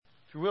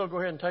If you will, go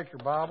ahead and take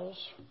your Bibles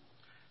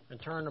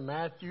and turn to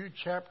Matthew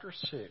chapter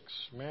 6.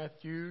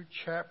 Matthew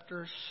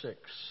chapter 6.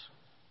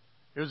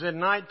 It was in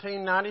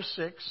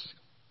 1996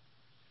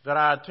 that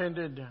I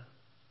attended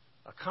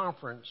a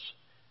conference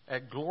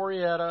at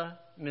Glorieta,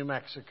 New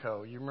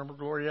Mexico. You remember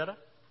Glorieta?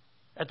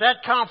 At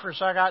that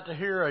conference, I got to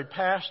hear a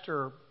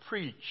pastor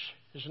preach.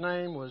 His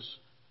name was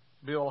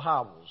Bill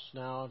Hybels.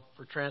 Now,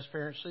 for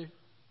transparency,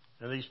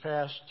 in these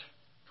past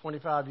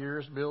 25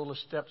 years, Bill has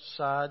stepped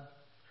aside.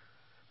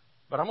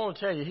 But I'm going to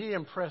tell you, he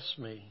impressed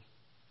me.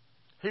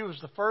 He was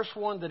the first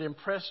one that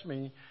impressed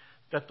me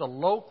that the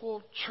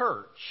local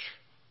church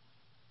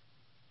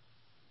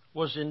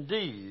was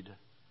indeed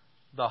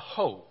the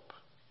hope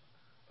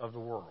of the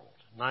world.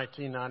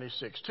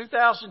 1996.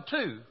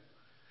 2002,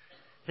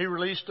 he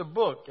released a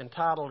book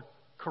entitled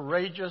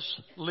Courageous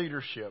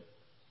Leadership.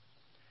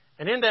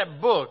 And in that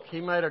book,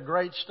 he made a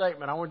great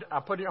statement. I'm going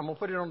to put it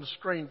on the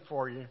screen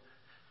for you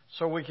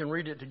so we can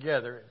read it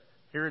together.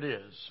 Here it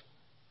is.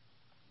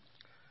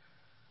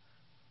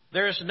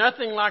 There is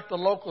nothing like the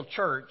local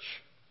church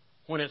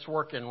when it's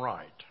working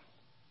right.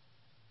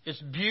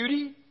 Its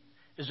beauty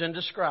is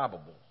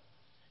indescribable.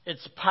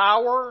 Its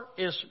power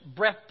is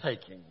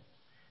breathtaking.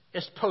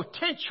 Its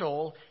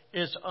potential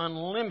is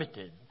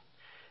unlimited.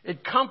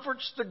 It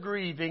comforts the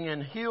grieving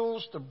and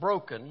heals the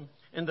broken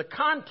in the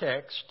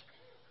context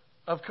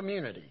of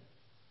community.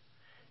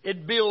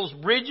 It builds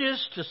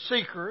bridges to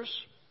seekers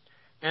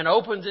and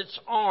opens its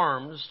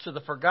arms to the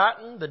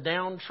forgotten, the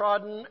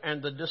downtrodden,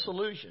 and the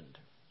disillusioned.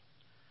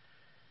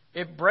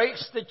 It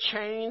breaks the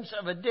chains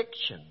of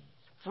addiction,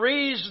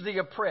 frees the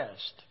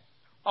oppressed,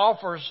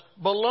 offers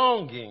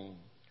belonging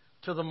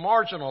to the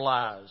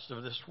marginalized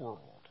of this world.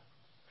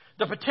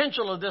 The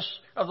potential of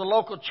the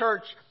local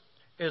church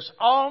is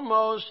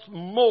almost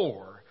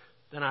more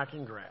than I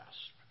can grasp.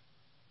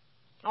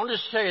 I'll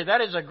just tell you, that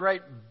is a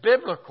great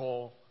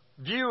biblical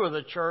view of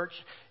the church.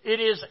 It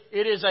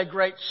is a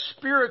great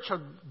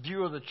spiritual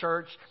view of the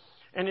church.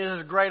 And it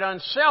is a great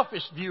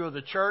unselfish view of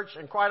the church.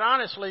 And quite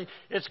honestly,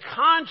 it's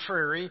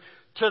contrary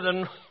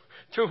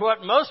to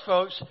what most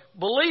folks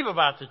believe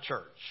about the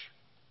church.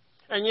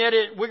 And yet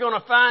we're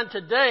going to find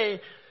today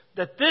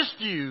that this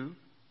view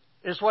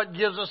is what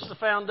gives us the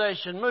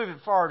foundation. Move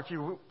it forward,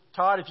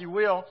 Todd, if you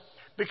will.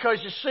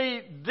 Because you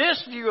see,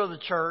 this view of the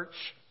church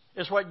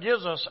is what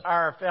gives us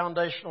our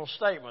foundational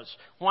statements.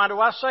 Why do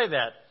I say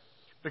that?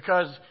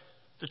 Because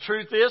the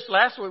truth is,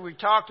 last week we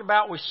talked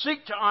about we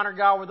seek to honor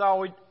God with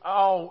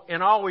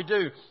in all we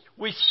do.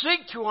 We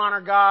seek to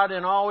honor God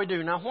in all we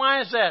do. Now,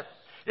 why is that?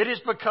 It is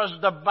because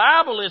the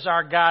Bible is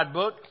our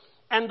guidebook,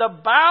 and the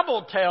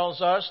Bible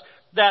tells us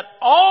that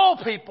all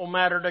people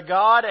matter to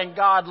God, and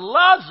God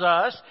loves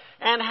us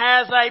and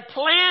has a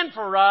plan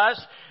for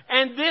us,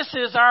 and this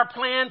is our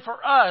plan for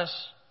us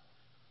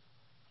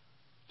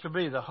to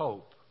be the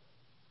hope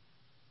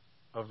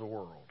of the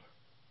world.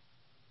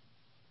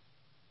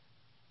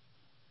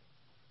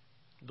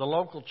 The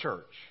local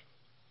church.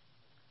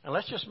 And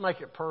let's just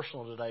make it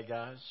personal today,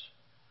 guys.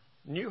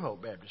 New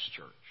Hope Baptist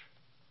Church.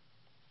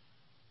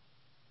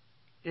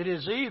 It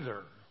is either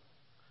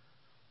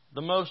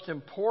the most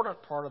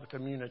important part of the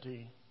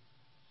community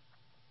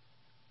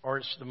or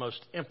it's the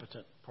most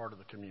impotent part of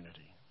the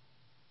community.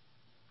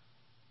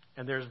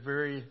 And there's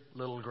very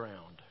little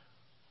ground.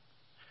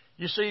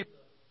 You see,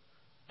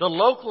 the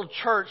local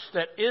church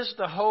that is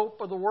the hope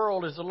of the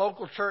world is the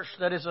local church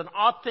that is an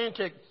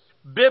authentic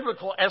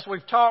biblical, as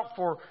we've talked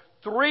for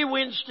 3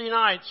 Wednesday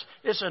nights.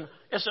 It's an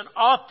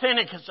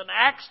authentic, it's an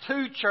Acts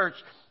 2 church.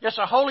 It's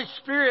a Holy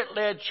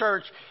Spirit-led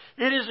church.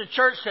 It is a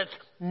church that's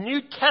New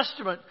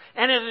Testament,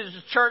 and it is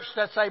a church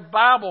that's a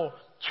Bible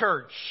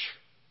church.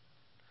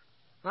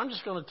 I'm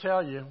just going to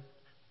tell you,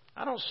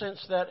 I don't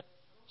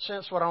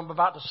sense what I'm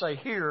about to say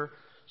here,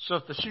 so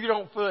if the shoe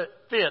don't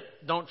fit,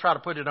 don't try to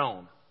put it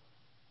on.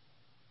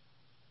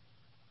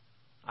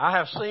 I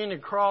have seen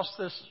across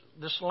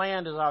this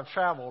land as I've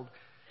traveled,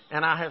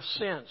 and I have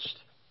sensed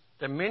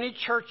that many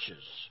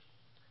churches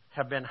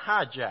have been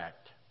hijacked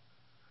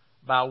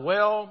by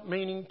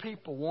well-meaning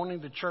people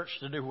wanting the church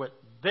to do what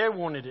they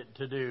wanted it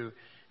to do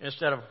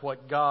instead of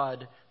what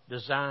God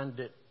designed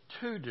it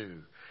to do.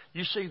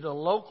 You see, the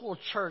local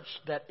church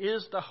that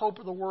is the hope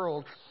of the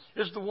world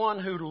is the one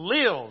who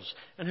lives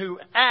and who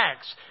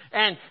acts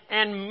and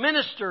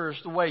ministers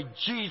the way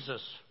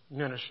Jesus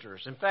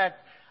ministers. In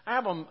fact,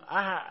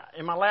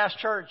 in my last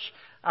church,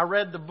 I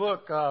read the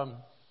book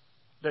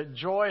that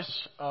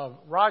Joyce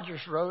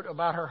Rogers wrote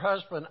about her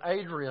husband,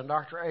 Adrian,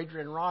 Dr.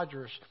 Adrian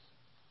Rogers.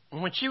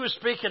 And when she was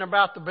speaking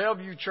about the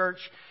Bellevue Church,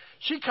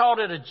 she called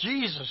it a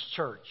Jesus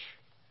church.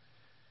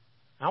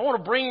 I want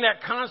to bring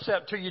that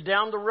concept to you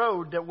down the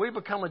road, that we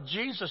become a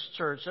Jesus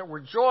church, that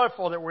we're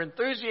joyful, that we're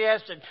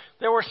enthusiastic,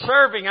 that we're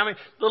serving. I mean,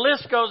 the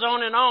list goes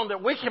on and on,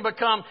 that we can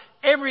become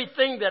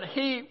everything that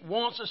He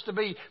wants us to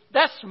be.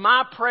 That's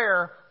my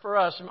prayer for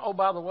us. And oh,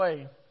 by the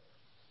way,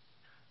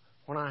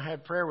 when I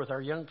had prayer with our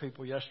young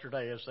people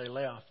yesterday as they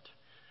left,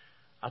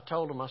 I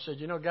told them, I said,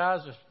 you know, guys,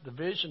 if the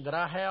vision that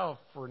I have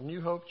for New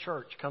Hope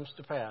Church comes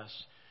to pass,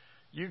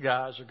 you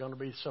guys are going to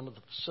be some of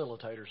the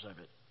facilitators of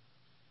it.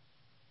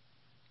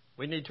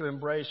 We need to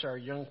embrace our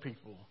young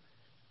people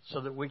so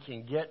that we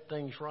can get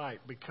things right.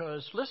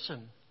 Because, listen,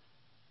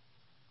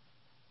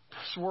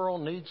 this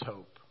world needs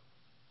hope.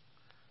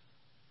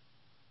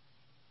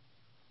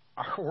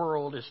 Our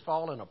world is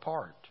falling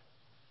apart.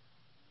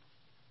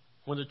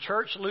 When the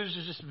church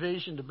loses its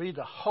vision to be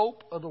the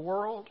hope of the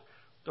world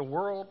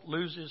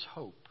loses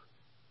hope.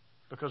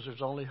 Because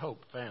there's only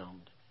hope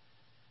found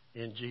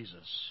in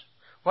Jesus.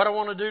 What I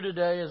want to do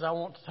today is I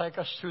want to take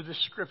us through this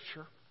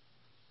scripture.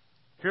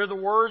 Hear the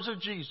words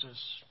of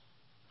Jesus.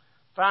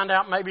 Find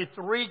out maybe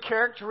 3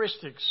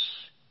 characteristics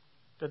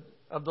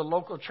of the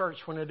local church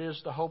when it is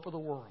the hope of the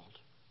world.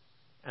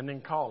 And then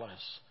call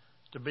us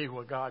to be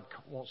what God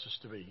wants us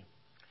to be.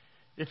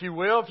 If you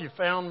will, if you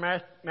found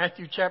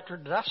Matthew chapter,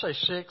 did I say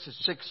 6?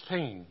 It's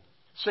 16.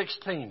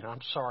 16,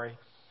 I'm sorry.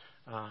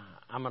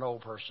 I'm an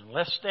old person.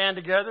 Let's stand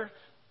together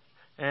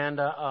and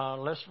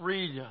let's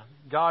read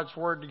God's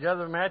Word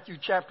together. Matthew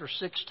chapter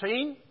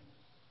 16.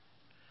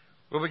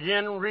 We'll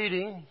begin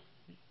reading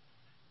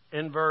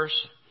in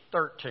verse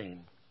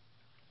 13.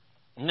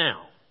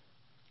 Now,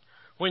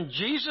 when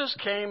Jesus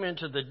came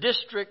into the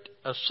district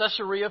of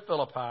Caesarea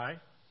Philippi,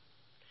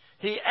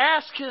 he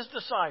asked his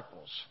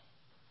disciples,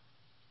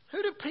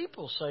 "Who do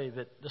people say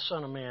that the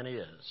Son of Man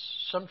is?"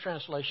 Some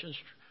translations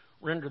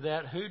render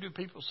that, "Who do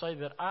people say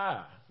that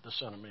I, the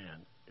Son of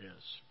Man,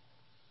 is?"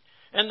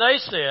 And they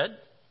said,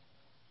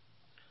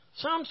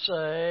 "Some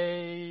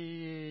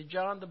say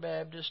John the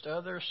Baptist,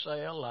 others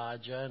say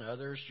Elijah, and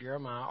others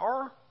Jeremiah,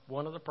 or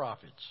one of the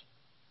prophets."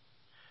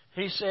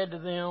 He said to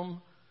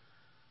them,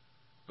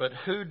 "But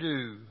who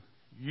do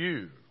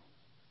you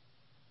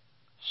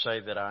say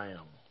that I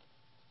am?"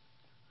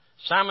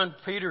 Simon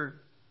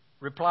Peter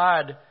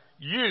replied,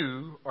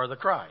 "You are the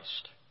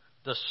Christ,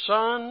 the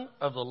Son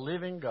of the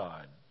living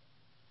God."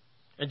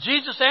 And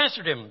Jesus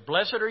answered him,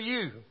 "Blessed are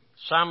you,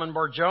 Simon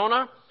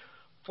Bar-Jonah,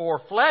 for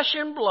flesh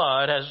and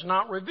blood has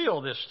not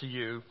revealed this to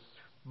you,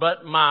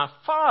 but my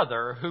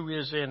Father who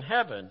is in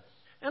heaven.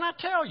 And I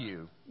tell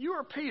you, you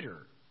are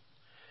Peter.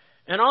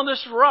 And on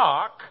this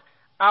rock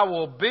I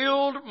will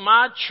build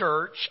my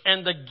church,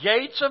 and the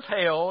gates of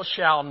hell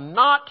shall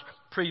not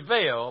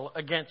prevail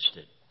against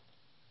it.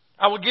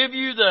 I will give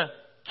you the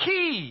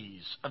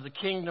keys of the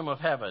kingdom of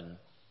heaven.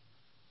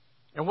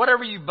 And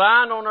whatever you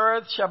bind on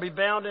earth shall be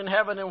bound in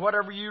heaven, and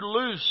whatever you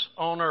loose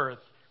on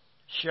earth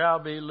shall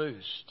be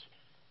loosed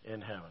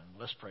in heaven."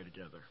 Let's pray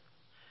together.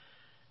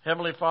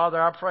 Heavenly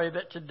Father, I pray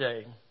that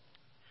today,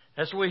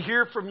 as we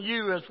hear from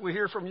you, as we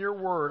hear from your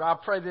word, I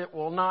pray that it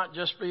will not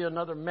just be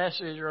another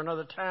message or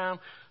another time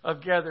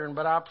of gathering,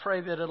 but I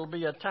pray that it'll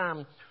be a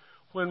time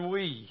when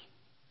we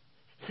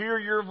hear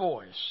your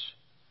voice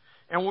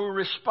and we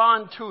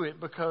respond to it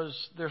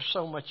because there's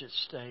so much at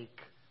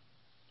stake.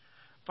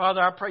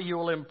 Father, I pray you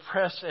will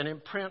impress and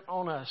imprint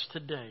on us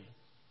today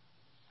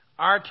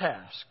our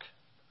task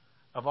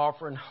of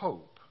offering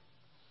hope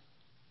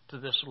to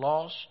this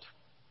lost,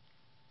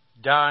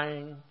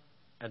 dying,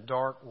 and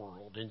dark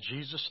world. In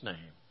Jesus'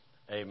 name,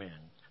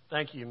 amen.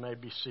 Thank you. You may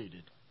be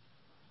seated.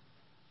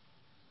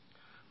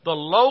 The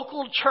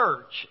local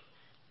church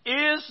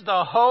is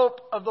the hope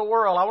of the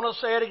world. I want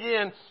to say it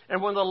again.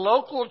 And when the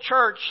local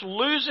church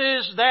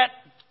loses that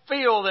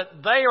feel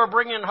that they are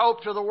bringing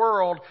hope to the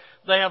world,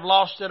 they have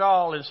lost it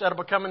all. Instead of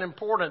becoming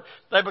important,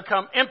 they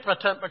become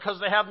impotent because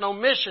they have no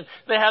mission.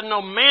 They have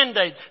no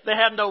mandate. They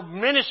have no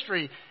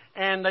ministry.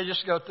 And they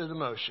just go through the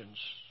motions.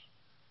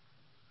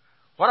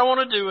 What I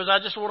want to do is I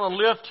just want to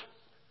lift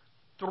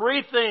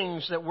 3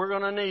 things that we're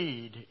going to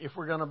need if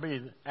we're going to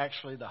be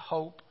actually the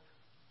hope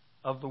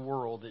of the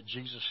world that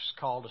Jesus has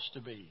called us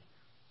to be.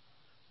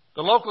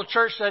 The local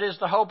church that is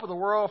the hope of the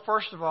world,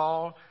 first of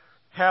all,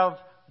 have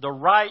the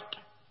right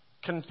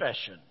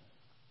confession.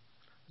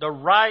 The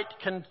right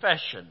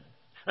confession.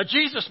 Now,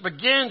 Jesus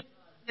begins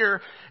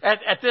here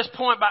at this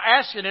point by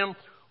asking him,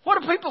 who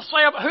do people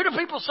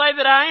say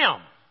that I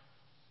am?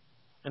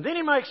 And then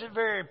he makes it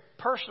very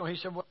personal. He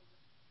said,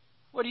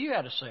 what do you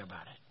have to say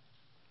about it?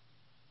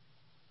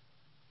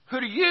 Who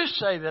do you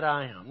say that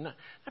I am? Now,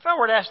 if I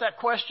were to ask that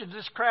question to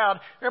this crowd,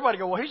 everybody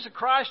would go, well, he's the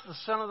Christ, the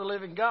Son of the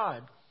living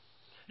God.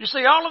 You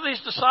see, all of these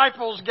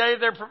disciples gave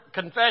their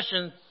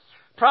confession.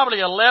 Probably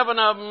 11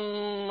 of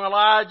them,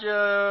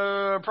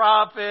 Elijah,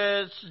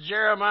 prophets,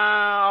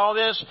 Jeremiah, all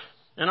this.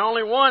 And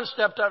only one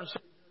stepped up and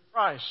said,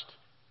 Christ,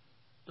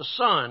 the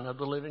Son of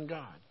the living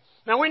God.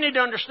 Now, we need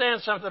to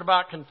understand something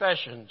about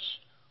confessions.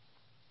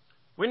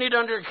 We need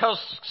to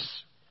because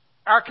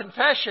our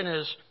confession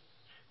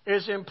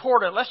is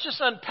important. Let's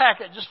just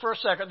unpack it just for a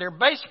second. There are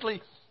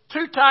basically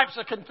 2 types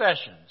of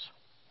confessions.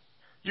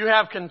 You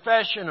have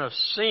confession of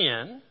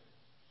sin,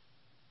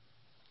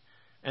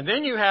 and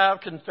then you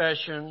have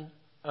confession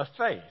of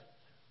faith.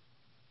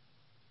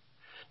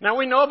 Now,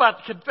 we know about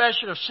the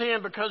confession of sin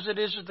because it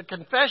is the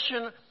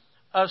confession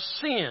of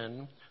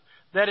sin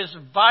that is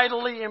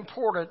vitally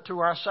important to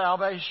our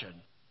salvation.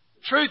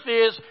 Truth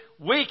is,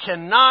 we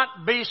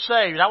cannot be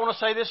saved. I want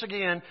to say this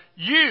again.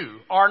 You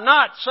are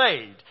not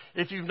saved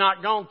if you've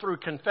not gone through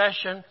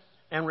confession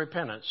and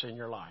repentance in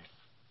your life.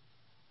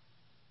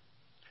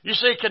 You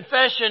see,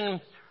 confession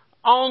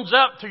owns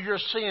up to your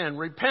sin.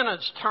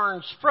 Repentance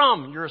turns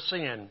from your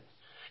sin.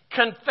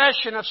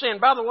 Confession of sin.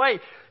 By the way,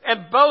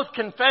 and both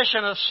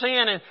confession of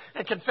sin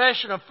and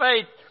confession of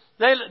faith,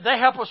 they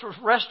help us with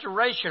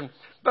restoration.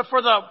 But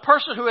for the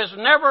person who has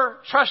never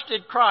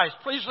trusted Christ,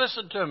 please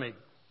listen to me.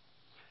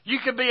 You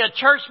can be a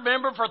church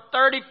member for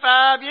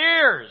 35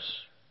 years.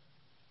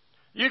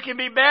 You can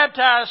be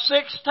baptized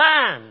 6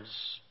 times.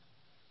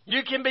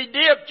 You can be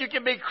dipped. You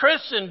can be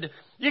christened.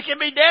 You can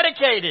be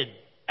dedicated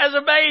as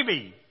a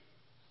baby.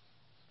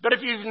 But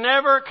if you've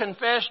never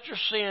confessed your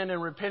sin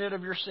and repented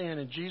of your sin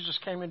and Jesus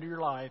came into your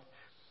life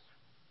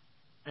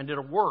and did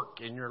a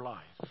work in your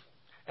life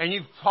and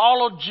you've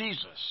followed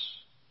Jesus,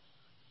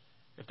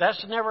 if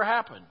that's never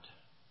happened,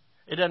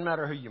 it doesn't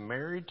matter who you're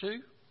married to.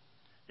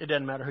 It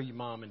doesn't matter who your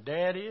mom and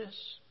dad is.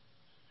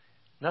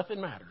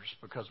 Nothing matters,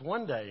 because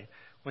one day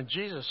when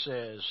Jesus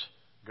says,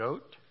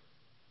 goat,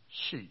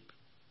 sheep,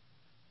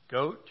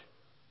 goat,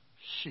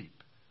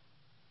 sheep,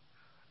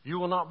 you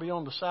will not be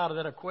on the side of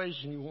that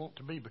equation you want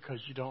to be,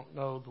 because you don't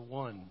know the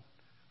one,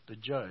 the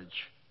judge.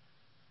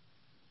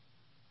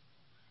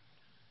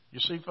 You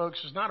see,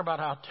 folks, it's not about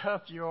how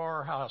tough you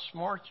are, how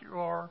smart you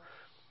are,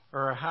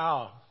 or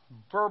how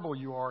verbal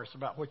you are. It's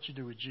about what you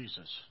do with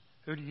Jesus.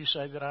 Who do you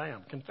say that I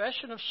am?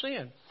 Confession of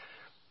sin.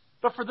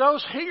 But for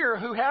those here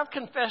who have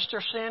confessed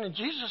their sin and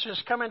Jesus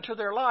has come into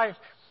their life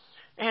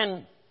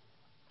and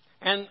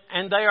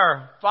they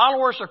are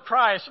followers of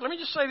Christ, let me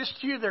just say this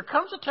to you. There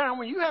comes a time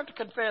when you have to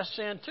confess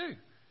sin too.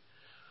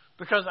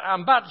 Because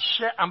I'm about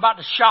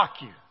to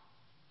shock you.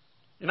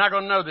 You're not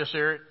going to know this,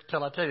 Eric,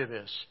 until I tell you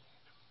this.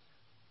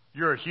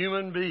 You're a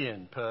human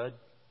being, Pud.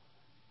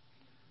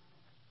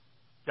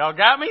 Y'all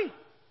got me?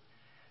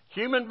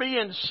 Human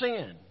beings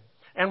sin.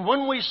 And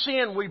when we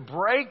sin, we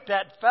break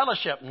that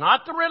fellowship.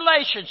 Not the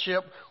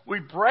relationship. We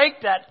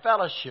break that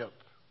fellowship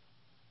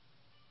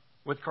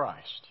with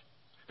Christ.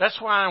 That's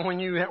why when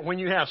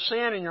you have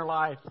sin in your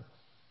life,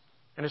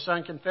 and it's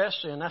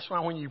unconfessed sin, that's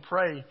why when you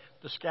pray,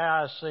 the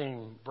skies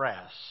seem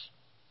brass.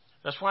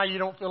 That's why you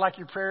don't feel like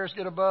your prayers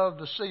get above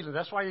the ceiling.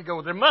 That's why you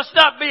go, there must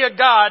not be a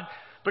God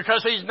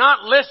because He's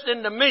not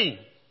listening to me.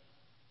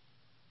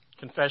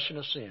 Confession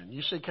of sin.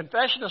 You see,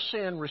 confession of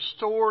sin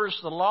restores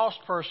the lost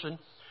person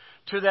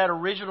to that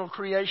original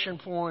creation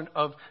point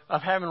of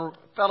having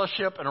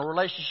fellowship and a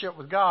relationship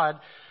with God.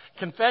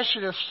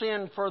 Confession of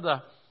sin for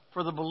the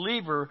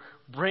believer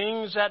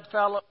brings that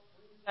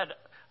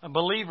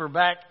believer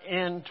back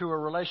into a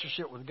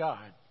relationship with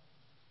God.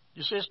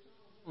 You see,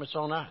 it's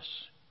on us.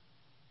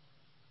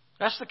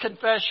 That's the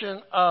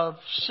confession of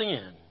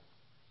sin.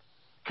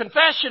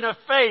 Confession of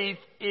faith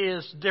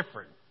is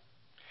different.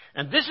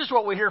 And this is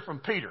what we hear from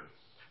Peter.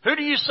 Who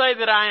do you say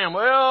that I am?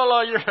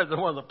 Well, you're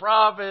one of the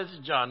prophets,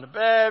 John the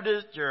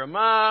Baptist,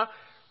 Jeremiah,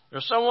 or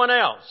someone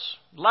else,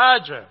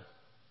 Elijah.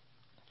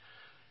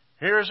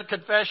 Here's a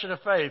confession of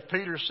faith.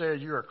 Peter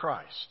said, you are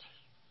Christ.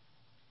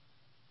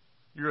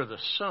 You're the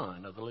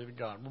Son of the living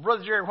God. Well,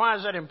 Brother Jerry, why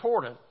is that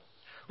important?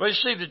 Well, you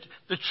see,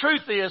 the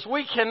truth is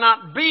we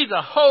cannot be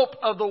the hope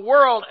of the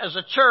world as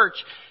a church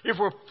if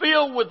we're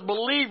filled with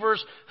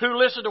believers who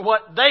listen to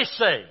what they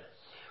say.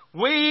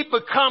 We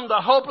become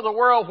the hope of the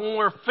world when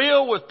we're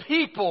filled with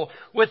people,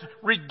 with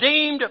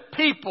redeemed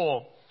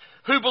people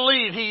who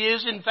believe He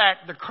is in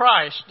fact the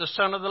Christ, the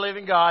Son of the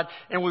living God,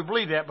 and we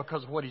believe that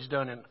because of what He's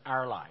done in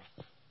our life.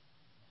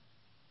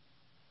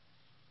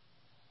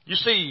 You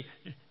see,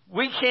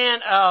 we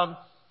can't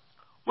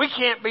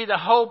be the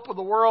hope of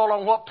the world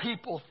on what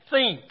people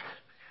think.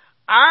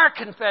 Our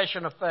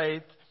confession of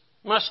faith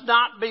must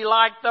not be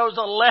like those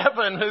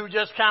 11 who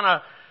just kind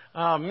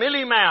of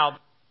mealy-mouthed.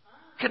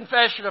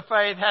 Confession of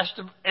faith has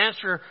to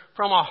answer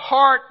from a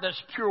heart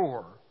that's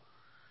pure,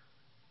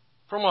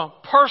 from a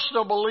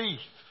personal belief.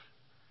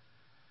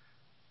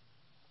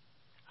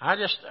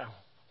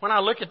 When I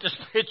look at this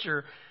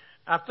picture,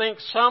 I think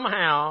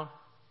somehow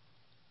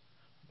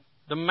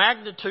the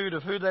magnitude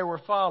of who they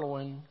were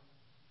following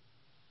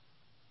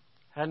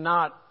had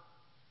not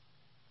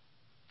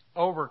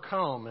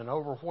overcome and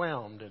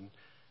overwhelmed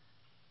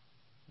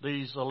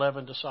these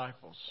 11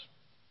 disciples.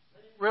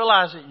 They didn't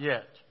realize it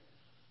yet.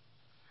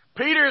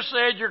 Peter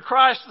said, you're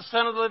Christ, the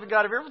Son of the living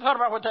God. Have you ever thought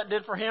about what that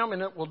did for him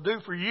and it will do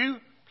for you?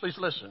 Please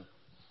listen.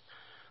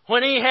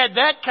 When he had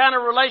that kind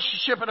of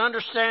relationship and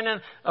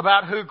understanding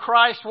about who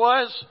Christ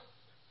was,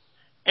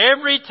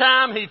 every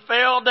time he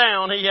fell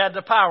down, he had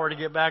the power to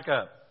get back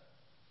up.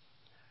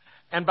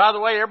 And by the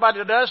way,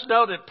 everybody does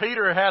know that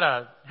Peter had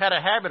a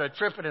habit of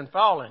tripping and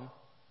falling.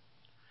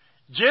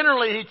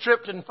 Generally, he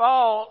tripped and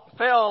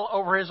fell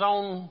over his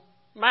own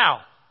mouth.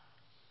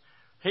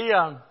 He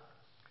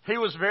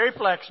was very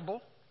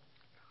flexible.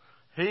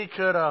 He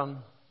could, I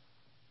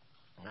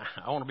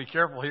want to be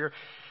careful here.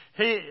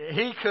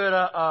 He could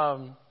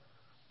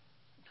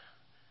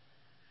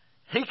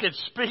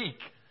speak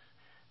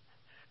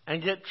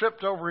and get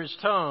tripped over his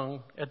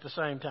tongue at the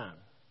same time.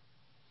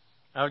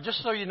 Now,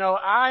 just so you know,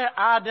 I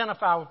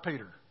identify with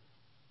Peter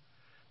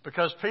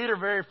because Peter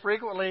very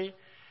frequently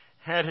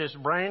had his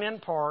brain in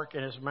park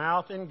and his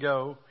mouth in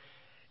go,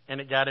 and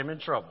it got him in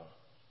trouble.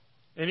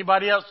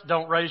 Anybody else,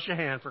 don't raise your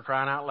hand for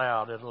crying out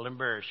loud. It'll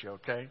embarrass you,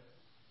 okay?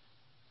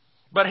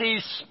 But he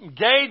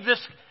gave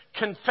this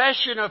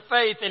confession of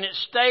faith, and it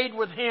stayed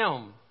with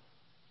him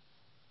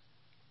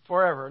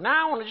forever.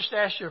 Now I want to just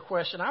ask you a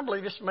question. I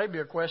believe this may be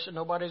a question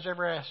nobody's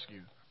ever asked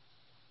you.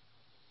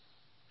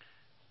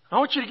 I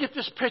want you to get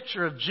this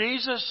picture of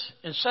Jesus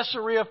in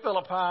Caesarea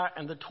Philippi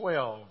and the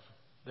 12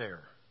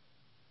 there.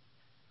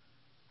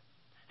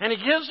 And he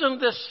gives them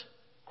this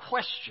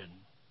question.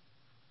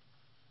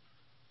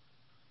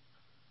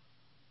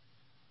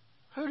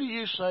 Who do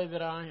you say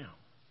that I am?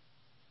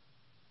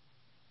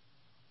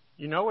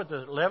 You know what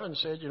the 11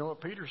 said. You know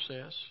what Peter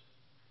says.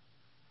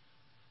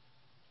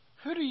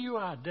 Who do you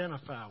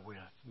identify with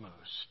most?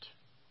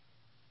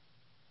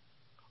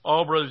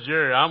 Oh, Brother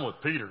Jerry, I'm with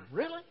Peter.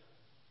 Really?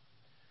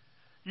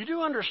 You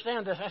do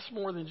understand that that's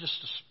more than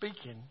just a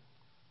speaking.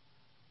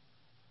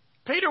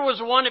 Peter was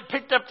the one that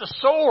picked up the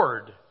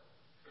sword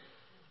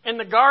in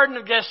the Garden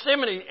of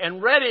Gethsemane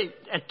and ready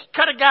and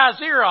cut a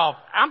guy's ear off.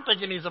 I'm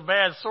thinking he's a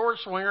bad sword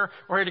swinger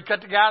or he'd have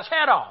cut the guy's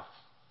head off.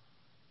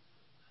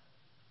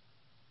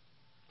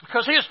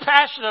 Because he was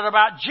passionate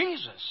about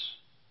Jesus.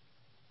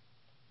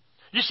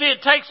 You see,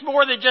 it takes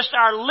more than just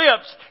our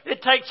lips.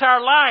 It takes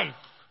our life.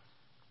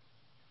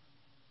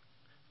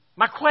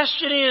 My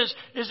question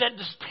is that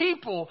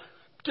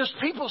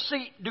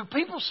do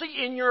people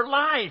see in your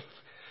life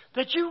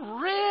that you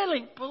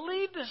really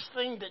believe this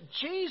thing that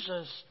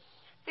Jesus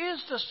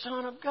is the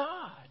Son of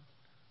God?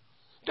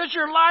 Does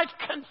your life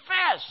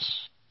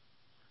confess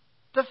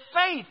the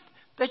faith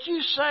that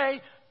you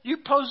say you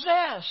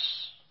possess?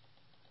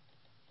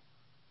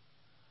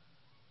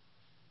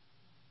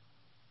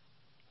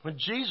 When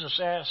Jesus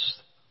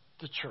asked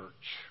the church,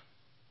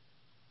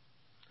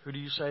 who do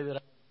you say that I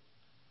am?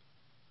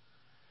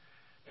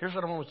 Here's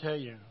what I want to tell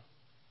you.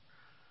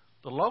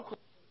 The local church,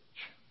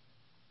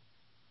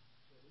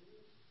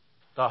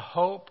 the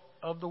hope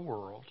of the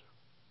world,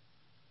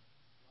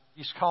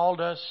 He's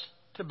called us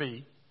to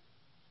be,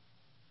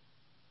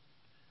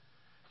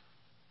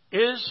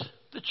 is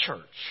the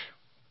church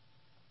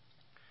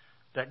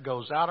that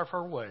goes out of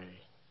her way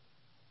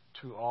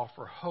to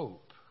offer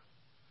hope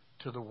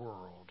to the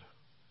world.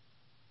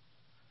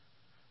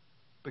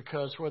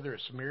 Because whether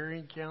it's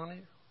Marion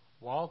County,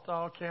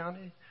 Walthall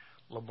County,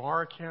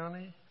 Lamar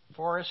County,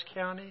 Forest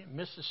County,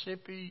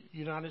 Mississippi,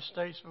 United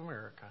States of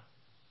America,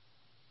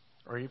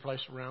 or any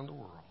place around the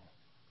world,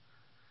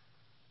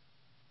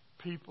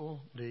 people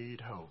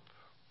need hope.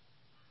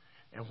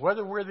 And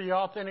whether we're the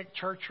authentic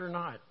church or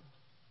not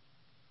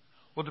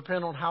will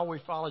depend on how we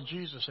follow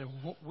Jesus.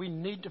 And we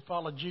need to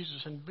follow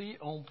Jesus and be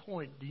on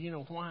point. Do you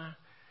know why?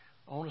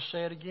 I want to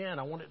say it again.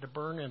 I want it to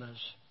burn in us.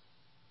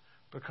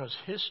 Because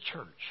His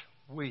church,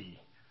 we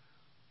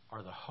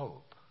are the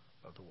hope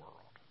of the world.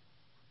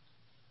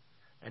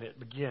 And it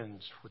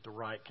begins with the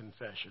right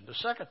confession. The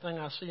second thing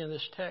I see in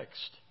this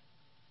text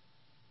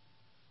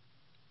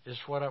is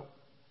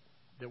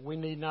that we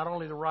need not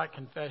only the right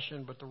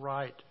confession, but the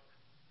right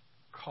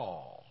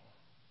call.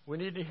 We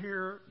need to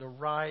hear the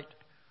right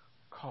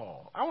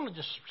call. I want to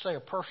just say a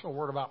personal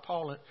word about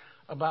Paul,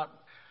 about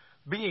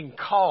being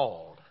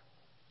called.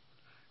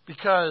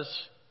 Because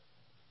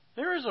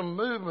there is a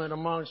movement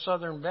among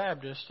Southern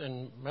Baptists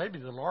and maybe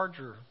the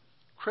larger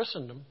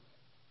Christendom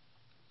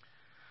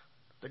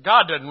that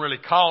God doesn't really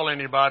call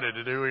anybody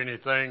to do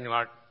anything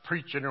like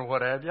preaching or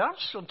what have you. I'm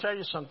just going to tell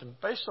you something.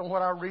 Based on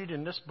what I read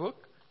in this book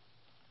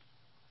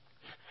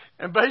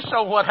and based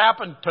on what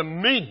happened to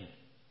me,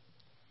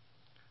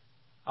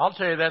 I'll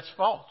tell you that's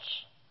false.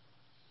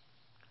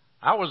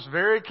 I was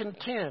very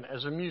content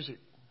as a music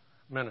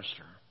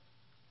minister,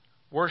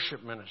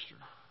 worship minister.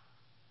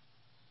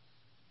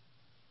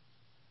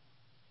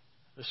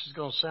 This is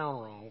going to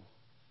sound wrong,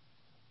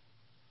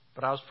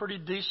 but I was pretty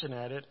decent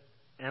at it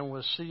and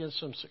was seeing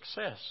some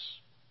success.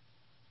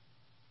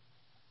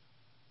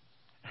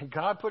 And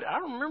God I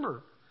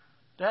remember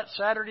that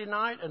Saturday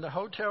night in the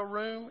hotel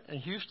room in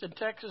Houston,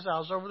 Texas. I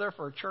was over there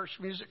for a church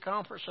music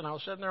conference, and I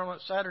was sitting there on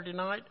that Saturday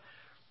night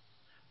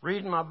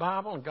reading my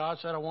Bible, and God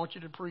said, I want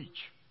you to preach.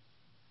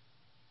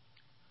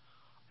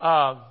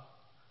 Now,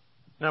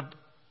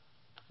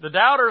 the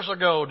doubters will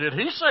go, did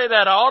he say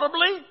that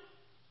audibly?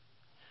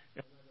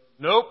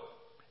 Nope.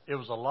 It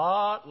was a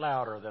lot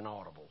louder than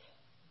audible.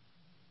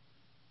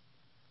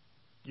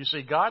 You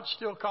see, God's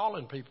still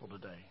calling people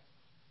today.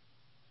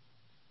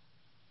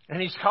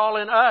 And He's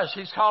calling us.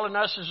 He's calling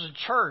us as a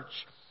church.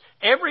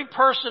 Every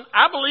person,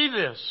 I believe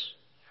this,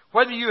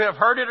 whether you have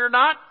heard it or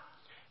not,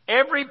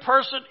 every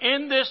person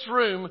in this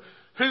room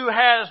who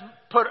has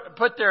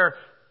put their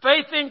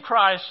faith in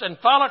Christ and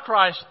follow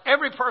Christ,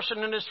 every person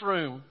in this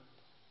room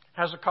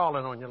has a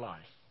calling on your life.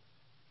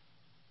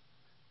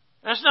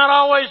 That's not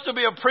always to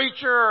be a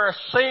preacher or a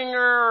singer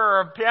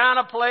or a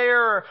piano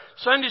player or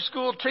Sunday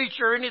school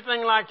teacher or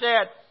anything like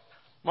that.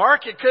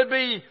 Mark, it could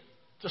be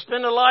to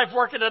spend a life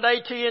working at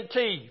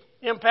AT&T,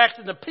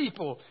 impacting the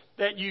people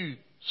that you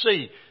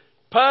see.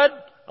 Pud,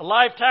 a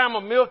lifetime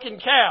of milking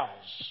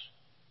cows.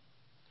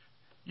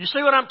 You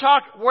see what I'm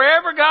talking?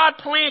 Wherever God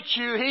plants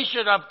you, He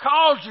should have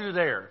called you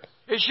there.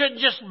 It shouldn't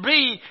just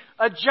be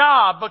a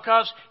job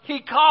because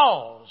He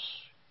calls.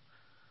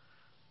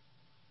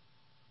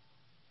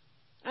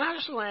 And I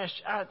just want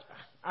to ask you,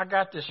 I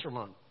got this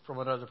from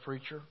another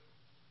preacher.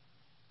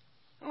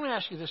 I want to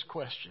ask you this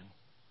question.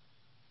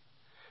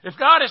 If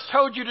God has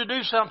told you to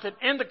do something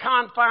in the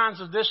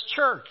confines of this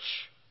church,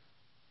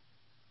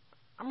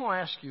 I'm going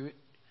to ask you,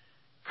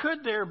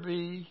 could there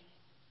be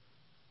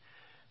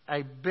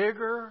a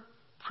bigger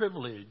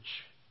privilege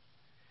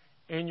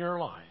in your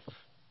life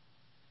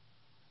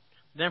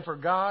than for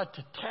God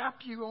to tap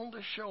you on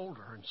the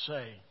shoulder and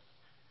say,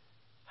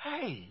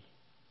 hey,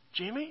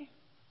 Jimmy,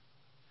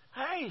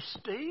 hey,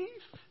 Steve,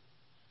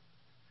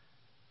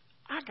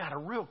 I got a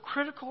real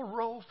critical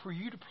role for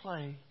you to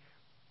play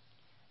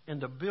in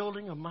the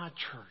building of my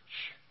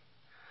church.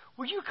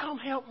 Will you come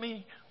help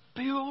me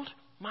build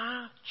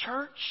my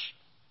church?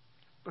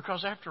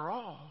 Because after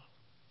all,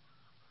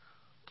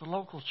 the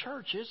local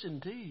church is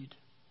indeed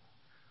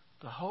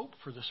the hope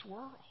for this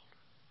world.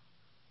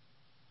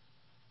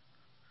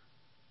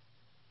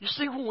 You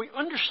see, when we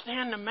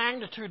understand the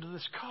magnitude of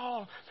this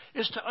call,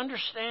 is to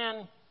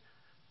understand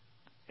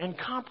and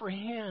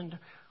comprehend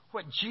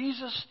what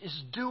Jesus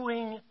is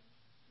doing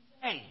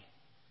today.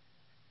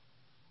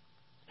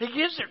 He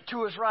gives it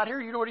to us right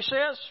here. You know what He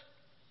says?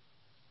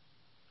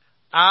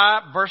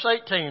 Verse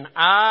 18,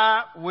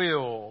 I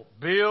will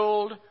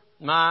build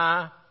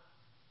my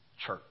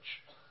church.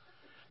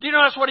 Do you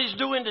know that's what He's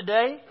doing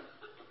today?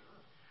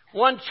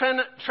 One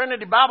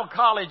Trinity Bible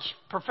College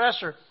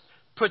professor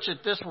puts it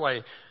this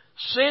way.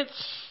 Since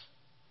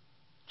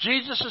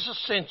Jesus'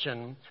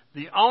 ascension,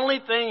 the only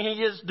thing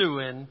He is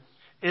doing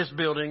is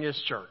building His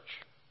church.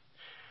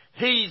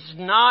 He's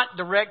not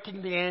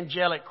directing the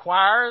angelic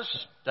choirs.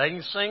 They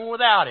can sing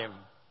without Him.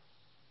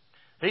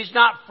 He's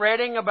not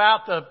fretting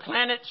about the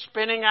planets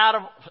spinning out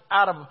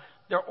of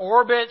their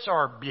orbits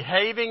or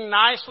behaving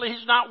nicely.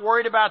 He's not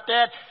worried about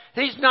that.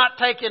 He's not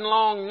taking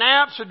long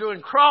naps or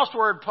doing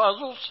crossword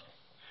puzzles.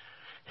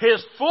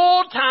 His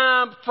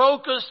full-time,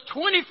 focused,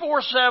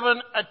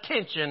 24/7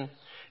 attention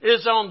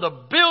is on the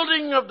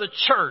building of the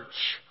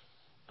church,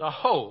 the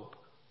hope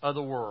of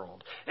the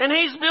world. And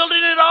He's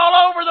building it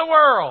all over the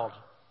world.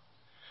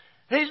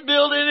 He's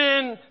building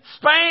in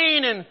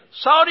Spain and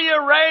Saudi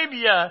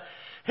Arabia.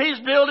 He's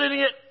building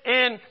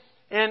it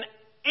in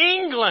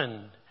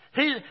England.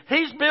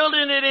 He's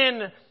building it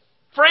in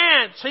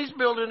France. He's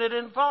building it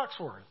in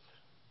Foxworth.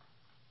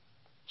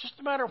 Just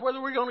a matter of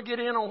whether we're going to get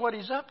in on what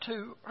He's up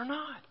to or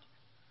not.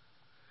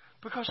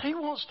 Because He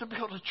wants to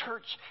build a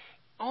church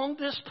on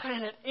this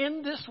planet,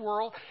 in this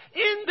world,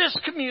 in this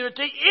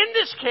community, in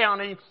this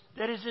county,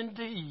 that is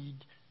indeed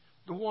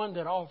the one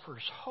that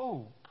offers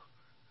hope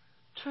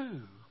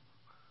to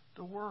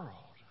the world.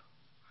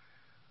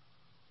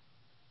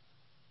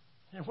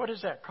 And what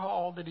is that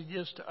call that He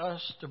gives to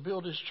us to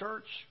build His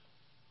church?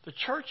 The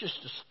church is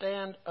to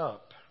stand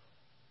up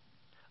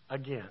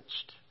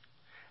against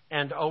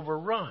and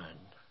overrun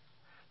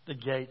the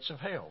gates of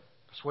hell.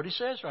 That's what He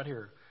says right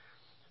here.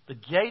 The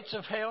gates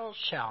of hell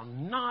shall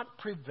not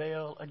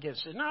prevail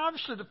against it. Now,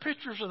 obviously, the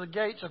pictures of the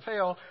gates of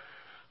hell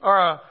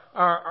are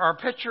a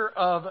picture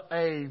of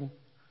a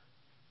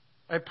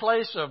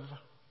place of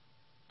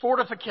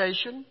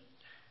fortification.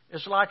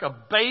 It's like a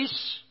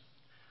base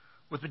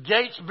with the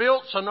gates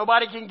built so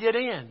nobody can get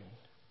in.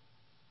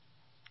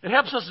 It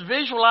helps us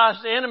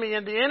visualize the enemy,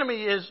 and the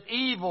enemy is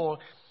evil,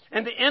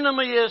 and the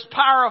enemy is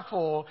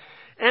powerful,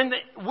 and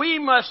we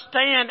must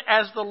stand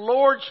as the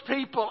Lord's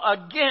people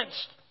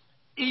against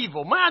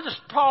evil. May I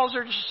just pause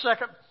there just a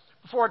second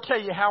before I tell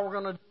you how we're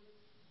going to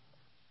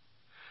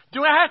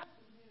do I have to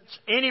convince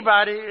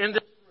anybody in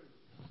this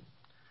room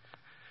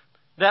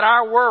that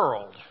our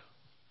world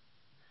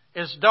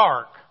is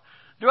dark?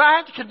 Do I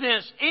have to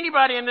convince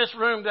anybody in this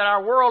room that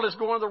our world is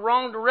going the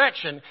wrong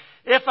direction?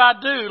 If I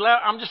do,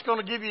 I'm just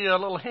going to give you a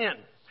little hint.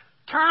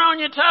 Turn on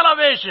your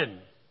television.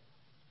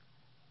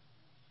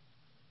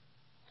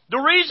 The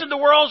reason the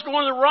world's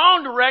going the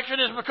wrong direction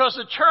is because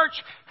the church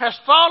has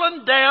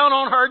fallen down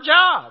on her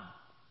job.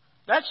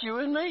 That's you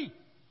and me.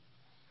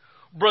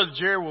 Brother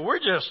Jerry, well, we're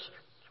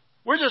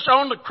just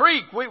on the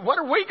creek. What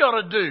are we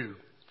going to do?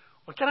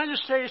 Well, can I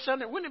just tell you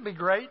something? Wouldn't it be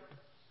great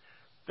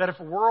that if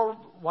a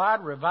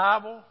worldwide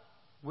revival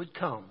would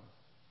come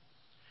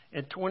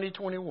in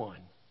 2021,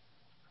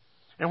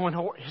 and when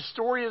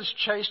historians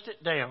chased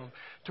it down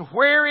to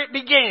where it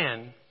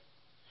began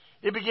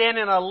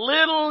in a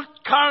little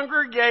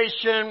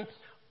congregation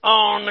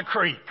on the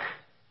creek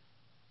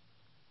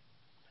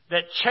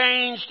that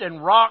changed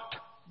and rocked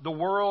the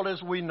world as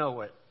we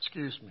know it.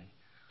 Excuse me.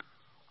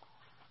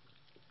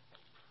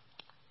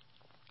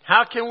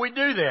 How can we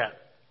do that?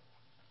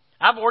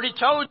 I've already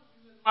told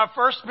you in my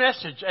first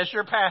message as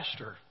your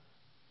pastor.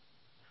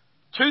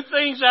 2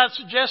 things I'd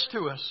suggest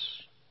to us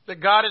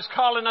that God is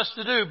calling us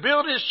to do.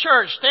 Build His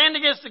church. Stand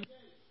against the gate.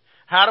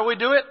 How do we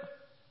do it?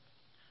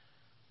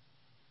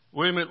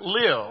 We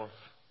live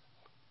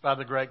by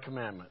the Great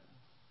Commandment.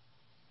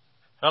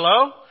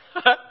 Hello?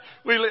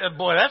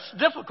 Boy, that's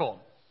difficult.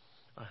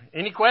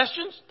 Any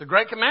questions? The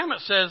Great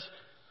Commandment says,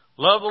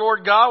 love the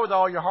Lord God with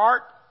all your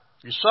heart,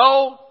 Your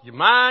soul, your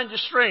mind, your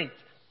strength.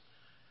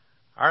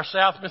 Our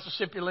South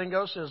Mississippi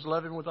lingo says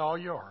love Him with all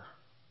you are.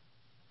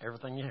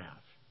 Everything you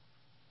have.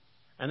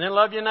 And then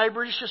love your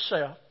neighbor as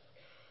yourself.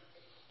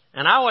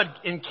 And I would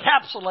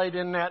encapsulate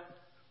in that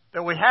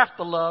we have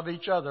to love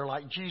each other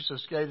like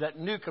Jesus gave that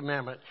new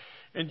commandment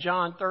in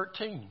John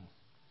 13.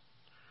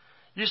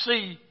 You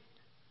see,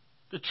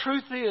 the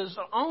truth is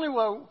the only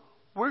way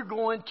we're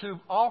going to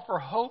offer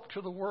hope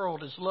to the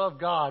world is love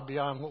God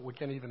beyond what we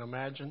can even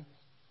imagine.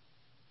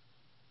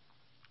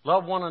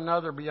 Love one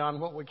another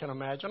beyond what we can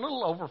imagine. A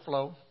little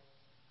overflow.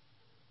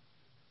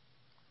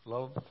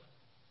 Love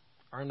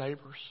our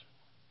neighbors.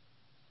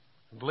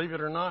 And believe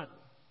it or not,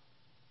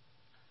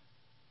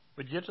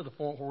 we'd get to the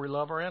point where we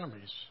love our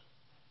enemies.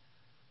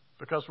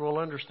 Because we'll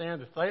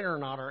understand that they are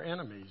not our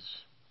enemies.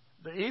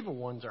 The evil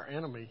one's our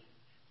enemy,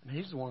 and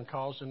he's the one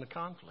causing the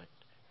conflict.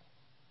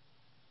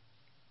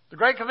 The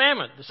Great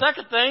Commandment. The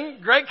second thing,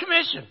 Great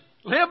Commission.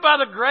 Live by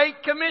the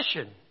Great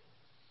Commission.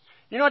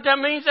 You know what that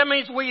means? That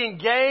means we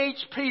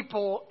engage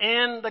people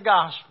in the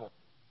gospel.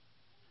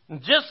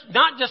 And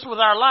not just with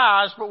our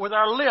lives, but with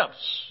our lips.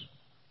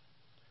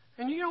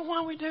 And you know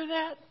why we do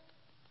that?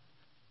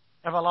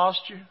 Have I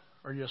lost you?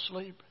 Are you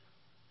asleep?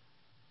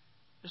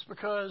 It's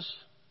because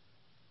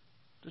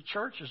the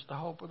church is the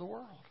hope of the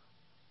world.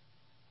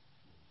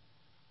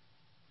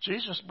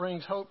 Jesus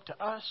brings hope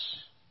to us,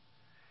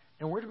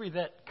 and we're to be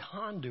that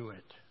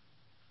conduit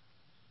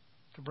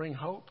to bring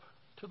hope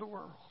to the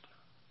world.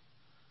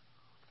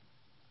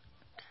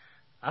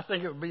 I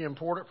think it would be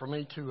important for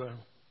me to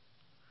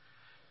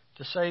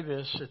say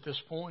this at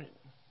this point,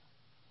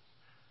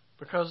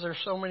 because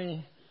there's so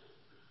many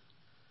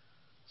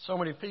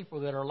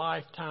people that are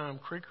lifetime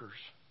creekers.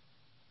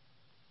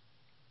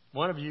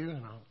 One of you,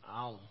 and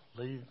I'll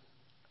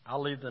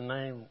leave the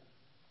name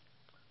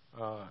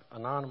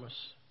anonymous,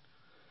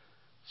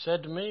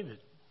 said to me that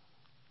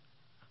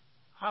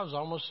I was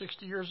almost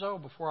 60 years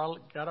old before I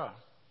got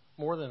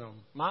more than a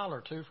mile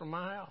or two from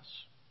my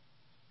house.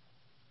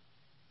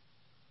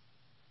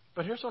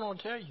 But here's what I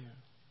want to tell you.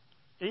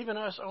 Even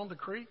us on the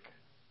creek,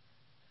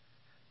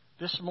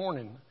 this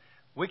morning,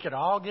 we could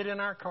all get in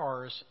our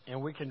cars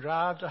and we can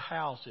drive to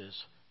houses,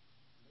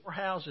 more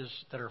houses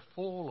that are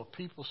full of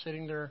people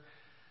sitting there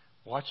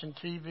watching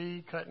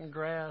TV, cutting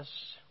grass,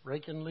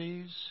 raking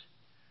leaves,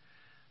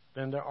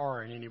 than there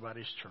are in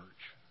anybody's church.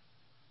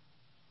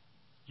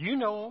 You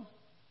know them.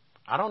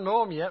 I don't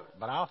know them yet,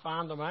 but I'll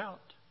find them out.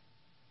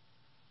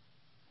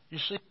 You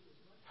see,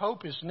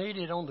 hope is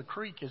needed on the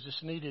creek as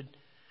it's needed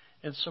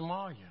in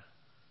Somalia.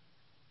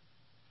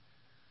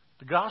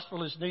 The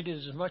gospel is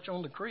needed as much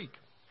on the creek.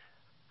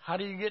 How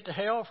do you get to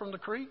hell from the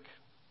creek?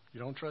 You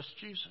don't trust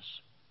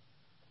Jesus.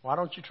 Why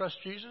don't you trust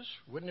Jesus?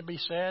 Wouldn't it be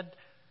sad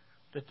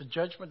that the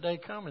judgment day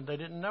come and they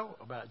didn't know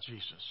about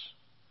Jesus?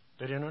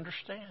 They didn't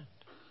understand.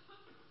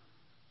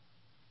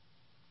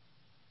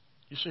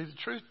 You see, the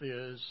truth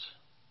is,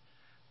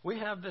 we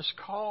have this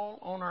call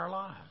on our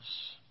lives.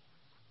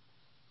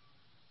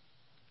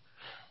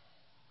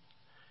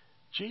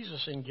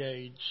 Jesus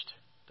engaged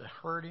the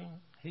hurting.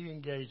 He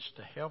engaged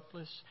the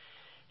helpless.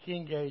 He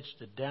engaged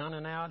the down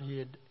and out. He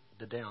had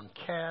the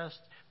downcast,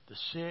 the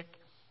sick.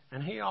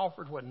 And He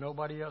offered what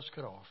nobody else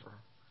could offer.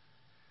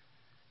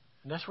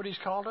 And that's what He's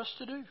called us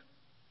to do.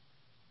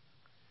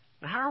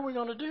 Now, how are we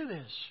going to do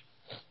this?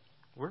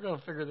 We're going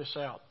to figure this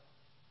out.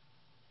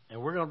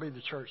 And we're going to be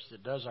the church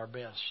that does our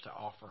best to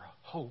offer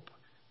hope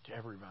to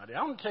everybody.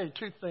 I want to tell you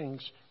two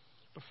things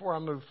before I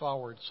move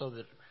forward so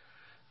that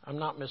I'm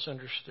not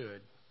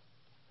misunderstood.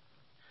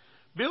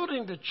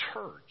 Building the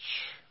church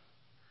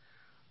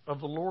of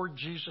the Lord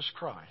Jesus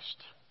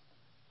Christ.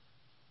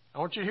 I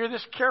want you to hear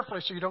this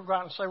carefully so you don't go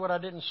out and say what I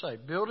didn't say.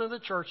 Building the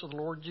church of the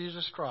Lord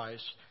Jesus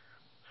Christ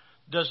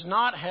does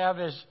not have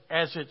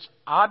as its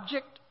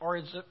object or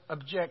its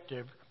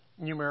objective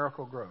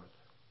numerical growth.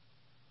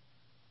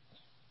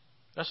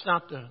 That's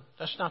not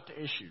the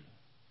issue.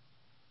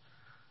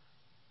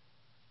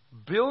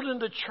 Building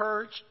the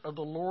church of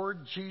the Lord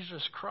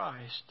Jesus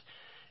Christ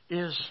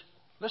is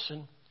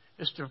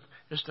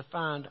to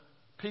find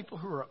people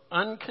who are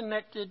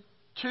unconnected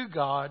to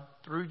God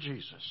through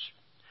Jesus.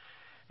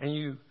 And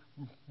you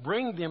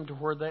bring them to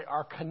where they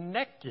are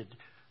connected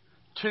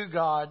to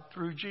God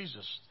through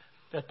Jesus,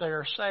 that they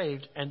are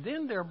saved. And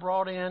then they're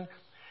brought in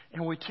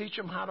and we teach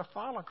them how to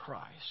follow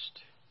Christ.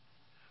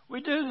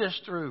 We do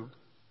this through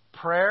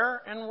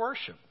prayer and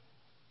worship.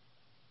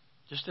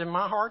 Just in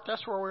my heart,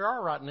 that's where we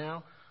are right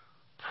now.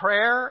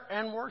 Prayer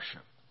and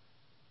worship.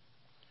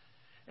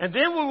 And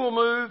then we will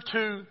move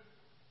to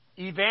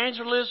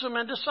evangelism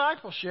and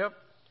discipleship.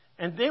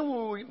 And then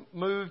we will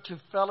move to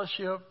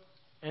fellowship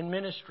and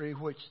ministry,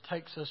 which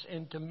takes us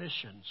into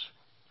missions.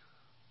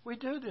 We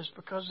do this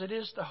because it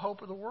is the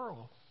hope of the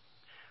world.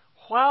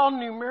 While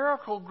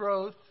numerical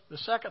growth, the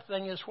second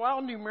thing is,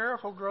 while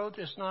numerical growth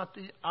is not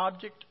the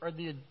object or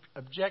the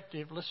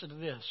objective, listen to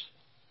this.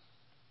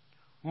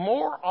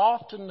 More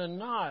often than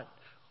not,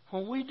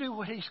 when we do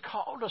what He's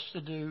called us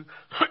to do,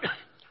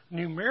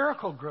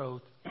 numerical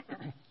growth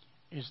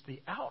is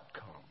the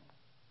outcome,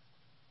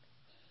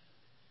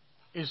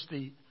 is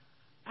the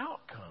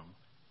outcome.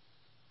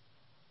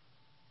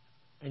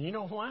 And you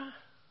know why?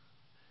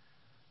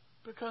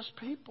 Because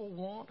people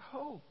want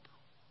hope.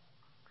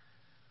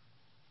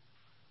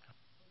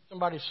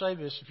 Somebody say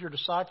this: if your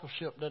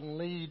discipleship doesn't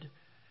lead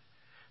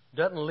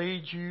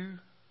you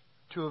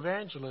to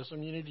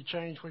evangelism, you need to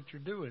change what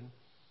you're doing.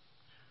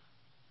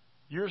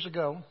 Years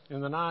ago, in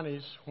the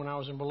 90s, when I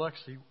was in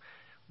Biloxi,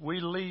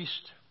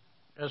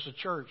 as a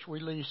church, we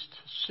leased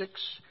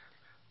 6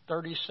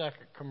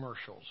 30-second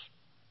commercials.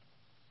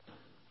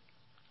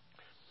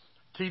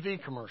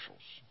 TV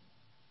commercials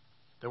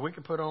that we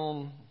could put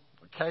on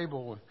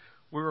cable.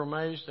 We were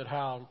amazed at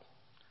how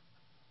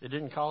it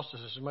didn't cost us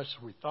as much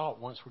as we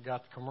thought once we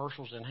got the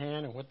commercials in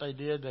hand. And what they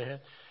did, they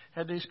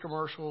had these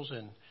commercials,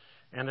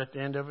 and at the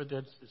end of it,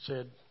 it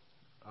said,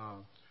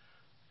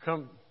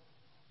 "Come,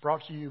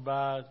 brought to you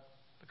by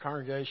the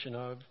congregation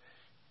of,"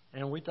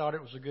 and we thought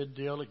it was a good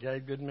deal. It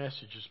gave good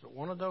messages. But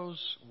one of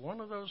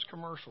those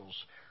commercials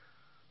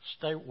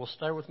will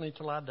stay with me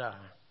till I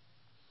die.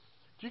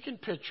 If you can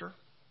picture,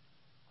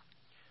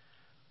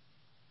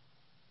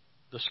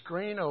 the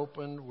screen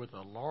opened with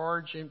a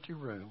large empty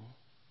room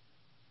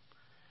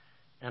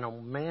and a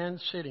man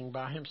sitting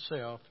by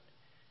himself,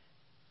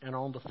 and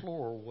on the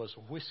floor was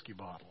a whiskey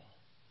bottle.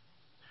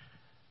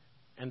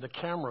 And the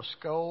camera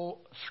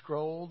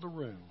scrolled the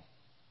room,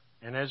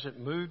 and as it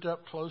moved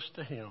up close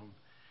to him,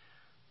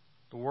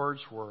 the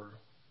words were,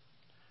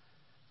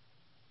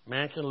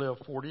 "Man can live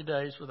 40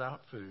 days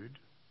without food.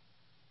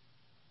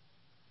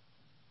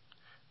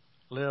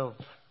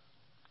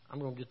 I'm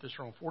going to get this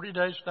wrong, 40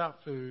 days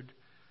without food,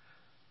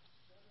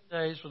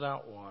 7 days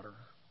without water,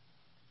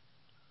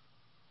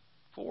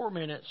 4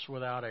 minutes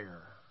without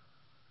air.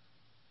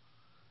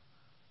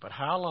 But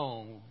how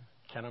long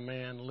can a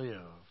man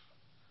live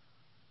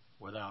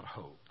without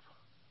hope?"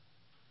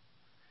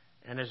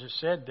 And as it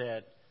said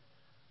that,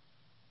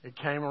 it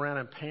came around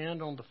and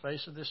panned on the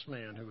face of this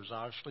man who was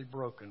obviously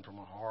broken from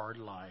a hard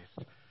life.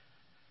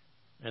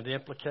 And the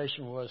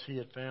implication was he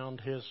had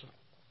found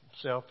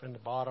himself in the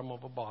bottom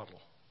of a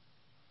bottle.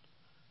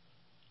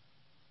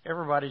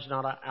 Everybody's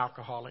not an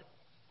alcoholic,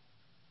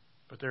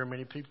 but there are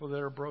many people that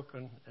are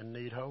broken and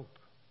need hope.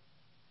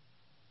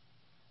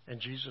 And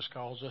Jesus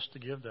calls us to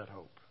give that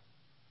hope.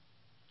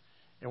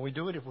 And we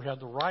do it if we have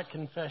the right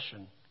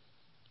confession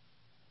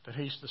that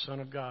He's the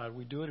Son of God.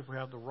 We do it if we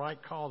have the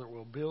right call that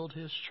we'll build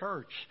His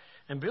church.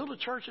 And build a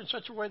church in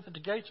such a way that the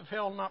gates of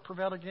hell will not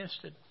prevail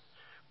against it.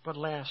 But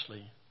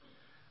lastly,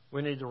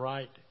 we need the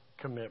right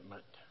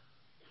commitment.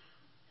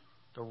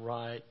 The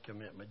right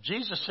commitment.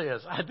 Jesus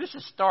says, this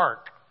is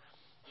stark.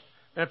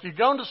 And if you're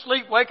going to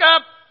sleep, wake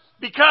up,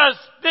 because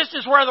this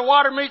is where the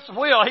water meets the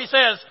wheel. He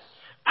says,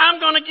 I'm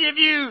going to give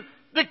you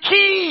the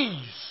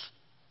keys.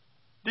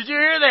 Did you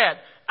hear that?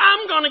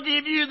 I'm going to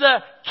give you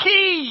the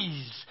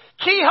keys.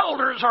 Key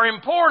holders are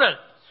important.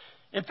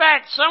 In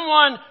fact,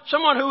 someone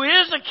who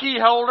is a key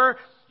holder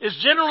is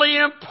generally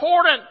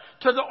important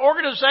to the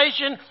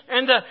organization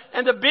and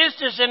the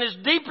business and is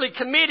deeply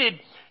committed.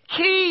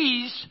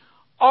 Keys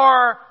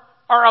are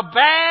a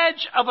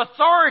badge of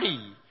authority.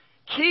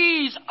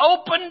 Keys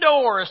open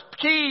doors.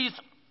 Keys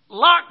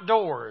lock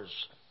doors.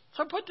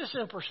 So put this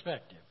in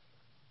perspective.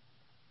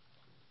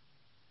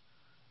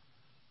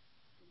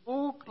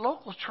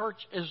 Local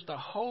church is the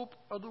hope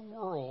of the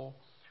world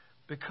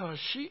because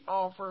she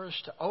offers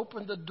to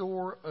open the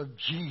door of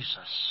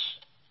Jesus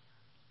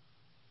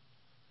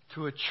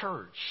to a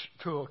church,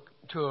 to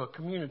a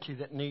community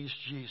that needs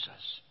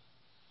Jesus.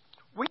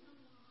 We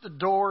open the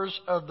doors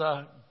of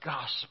the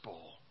gospel.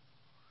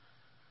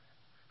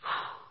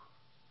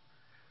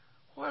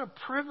 What a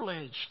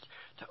privilege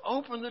to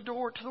open the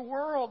door to the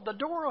world, the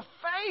door of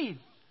faith.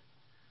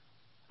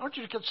 I want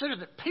you to consider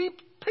that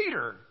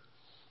Peter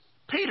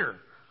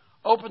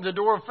opened the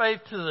door of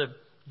faith to the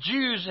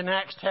Jews in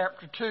Acts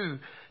chapter 2,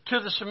 to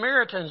the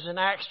Samaritans in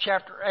Acts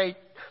chapter 8,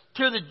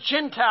 to the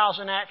Gentiles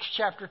in Acts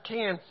chapter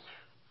 10.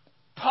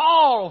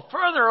 Paul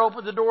further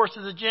opened the doors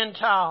to the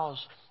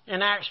Gentiles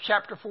in Acts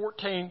chapter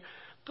 14.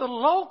 The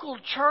local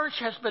church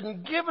has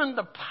been given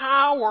the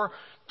power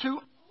to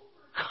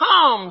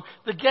overcome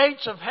the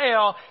gates of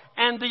hell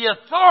and the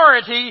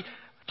authority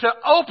to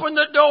open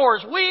the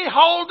doors. We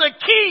hold the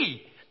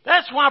key.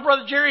 That's why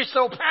Brother Jerry is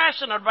so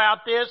passionate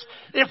about this.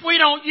 If we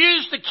don't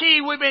use the key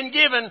we've been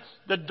given,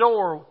 the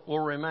door will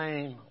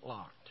remain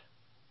locked.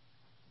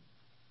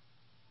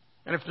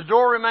 And if the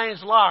door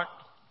remains locked,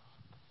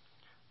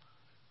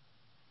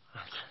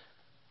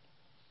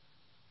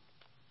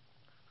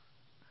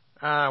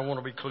 I want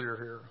to be clear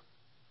here.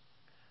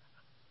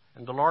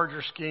 In the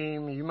larger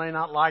scheme, you may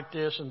not like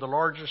this, in the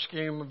larger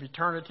scheme of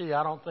eternity,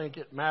 I don't think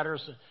it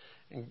matters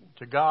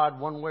to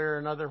God one way or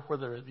another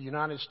whether the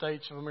United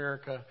States of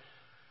America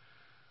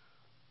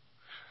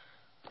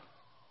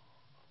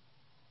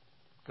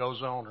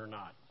goes on or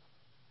not,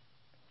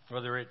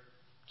 whether it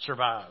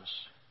survives.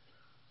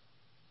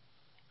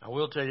 I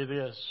will tell you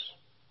this,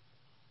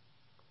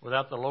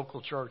 without the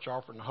local church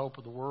offering the hope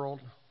of the world,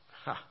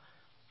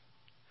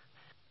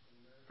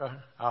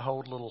 I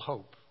hold little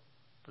hope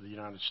for the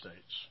United States.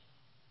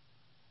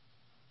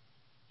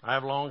 I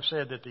have long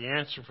said that the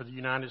answer for the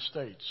United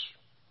States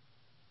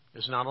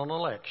is not an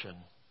election.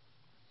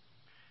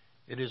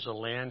 It is a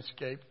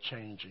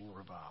landscape-changing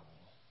revival.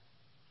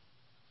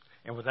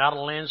 And without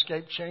a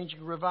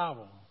landscape-changing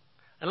revival,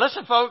 and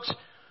listen, folks,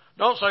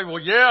 don't say, well,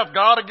 yeah, I've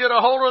got to get a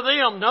hold of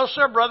them. No,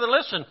 sir, brother,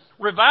 listen.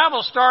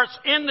 Revival starts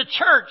in the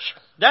church.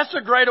 That's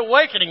a great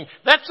awakening.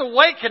 That's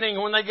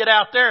awakening when they get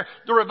out there.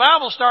 The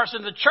revival starts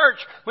in the church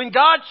when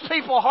God's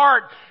people's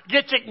heart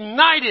gets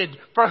ignited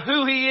for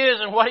who He is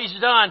and what He's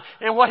done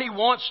and what He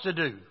wants to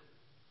do.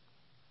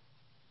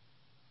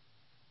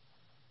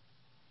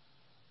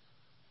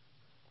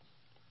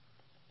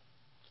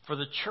 For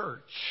the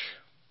church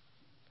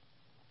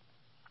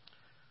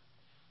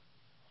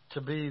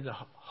to be the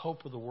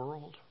hope of the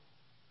world,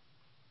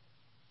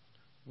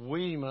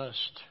 we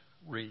must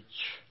reach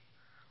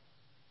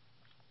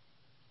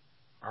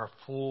our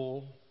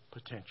full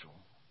potential.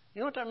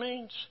 You know what that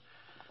means?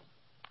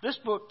 This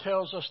book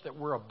tells us that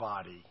we're a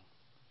body.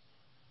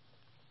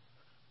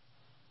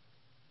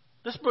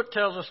 This book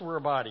tells us we're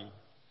a body.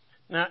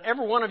 Now,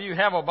 every one of you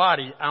have a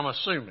body, I'm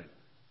assuming.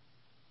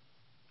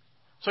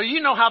 So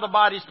you know how the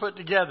body's put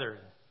together.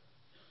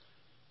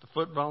 The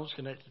foot bone's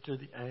connected to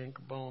the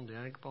ankle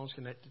bone's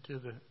connected to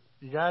the...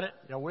 You got it?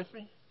 Y'all with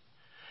me?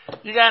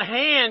 You got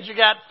hands, you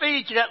got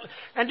feet,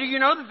 and do you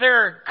know that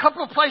there are a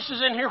couple of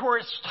places in here where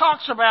it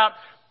talks about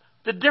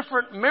the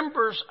different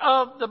members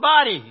of the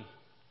body?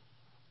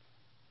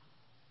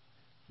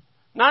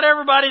 Not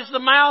everybody's the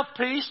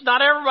mouthpiece.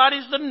 Not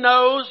everybody's the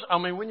nose. I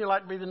mean, wouldn't you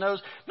like to be the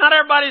nose? Not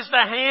everybody's the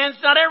hands.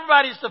 Not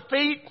everybody's the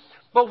feet.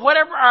 But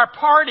whatever our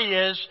party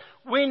is,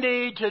 we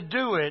need to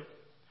do it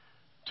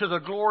to the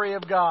glory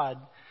of God.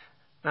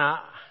 Now,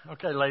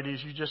 okay,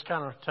 ladies, you just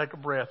kind of take a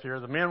breath here.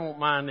 The men won't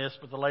mind this,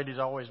 but the ladies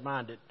always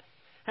mind it.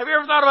 Have you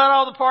ever thought about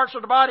all the parts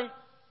of the body?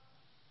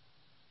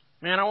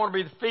 Man, I want to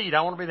be the feet.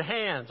 I want to be the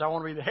hands. I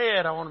want to be the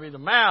head. I want to be the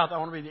mouth. I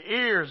want to be the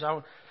ears.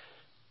 Ever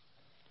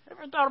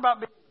thought about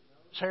being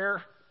the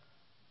hair?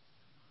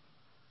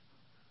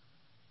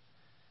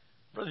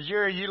 Brother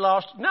Jerry, you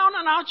lost. No,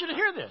 I want you to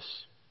hear this.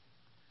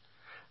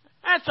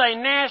 That's a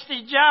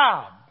nasty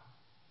job.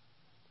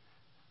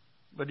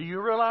 But do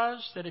you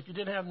realize that if you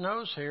didn't have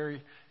nose hair,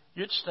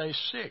 you'd stay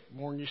sick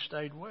more than you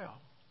stayed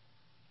well?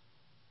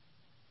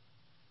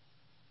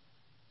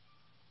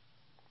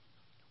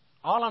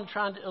 All I'm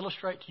trying to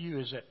illustrate to you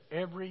is that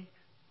every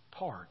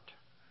part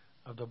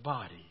of the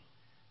body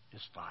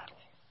is vital.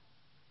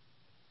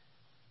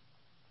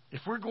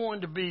 If we're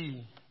going to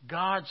be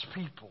God's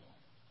people,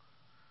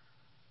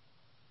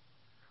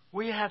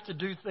 we have to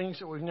do things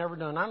that we've never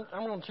done. I'm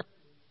going to tell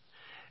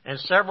you, and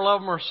several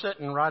of them are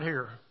sitting right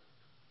here.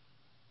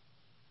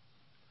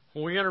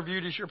 When we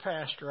interviewed as your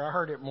pastor, I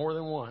heard it more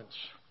than once.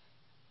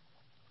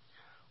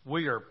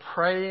 We are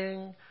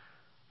praying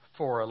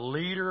for a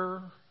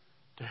leader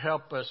to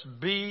help us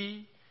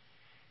be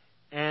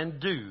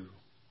and do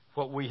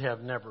what we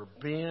have never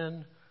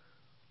been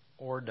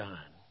or done.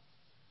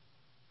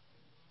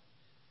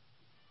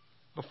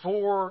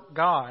 Before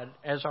God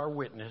as our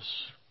witness,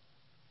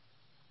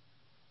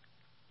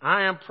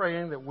 I am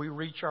praying that we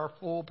reach our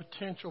full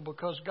potential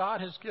because God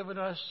has given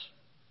us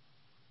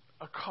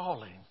a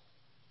calling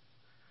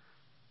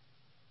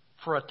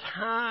for a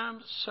time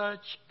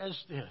such as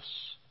this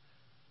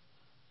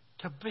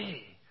to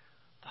be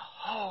the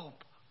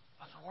hope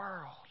of the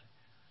world.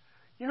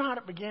 You know how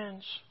it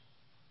begins?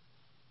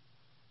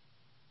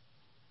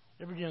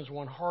 It begins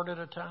one heart at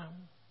a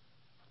time.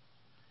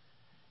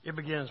 It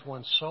begins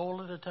one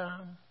soul at a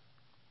time.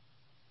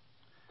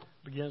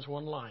 It begins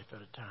one life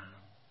at a time.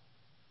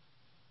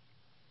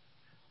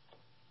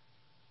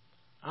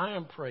 I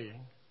am praying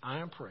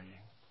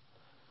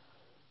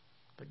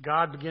that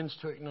God begins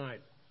to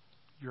ignite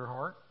your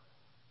heart,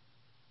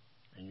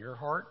 and your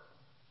heart,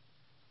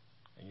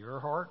 and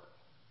your heart,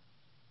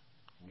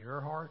 and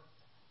your heart.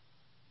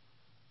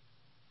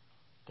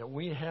 That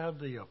we have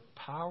the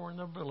power and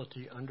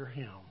ability under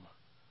Him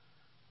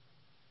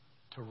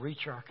to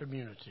reach our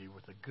community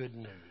with the good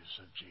news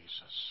of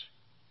Jesus.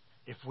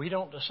 If we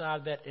don't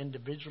decide that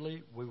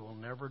individually, we will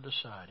never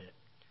decide it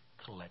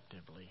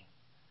collectively.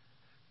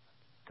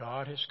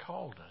 God has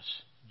called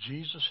us.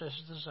 Jesus has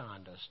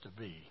designed us to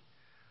be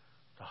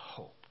the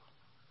hope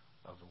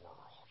of the world.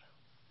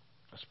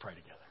 Let's pray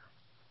together.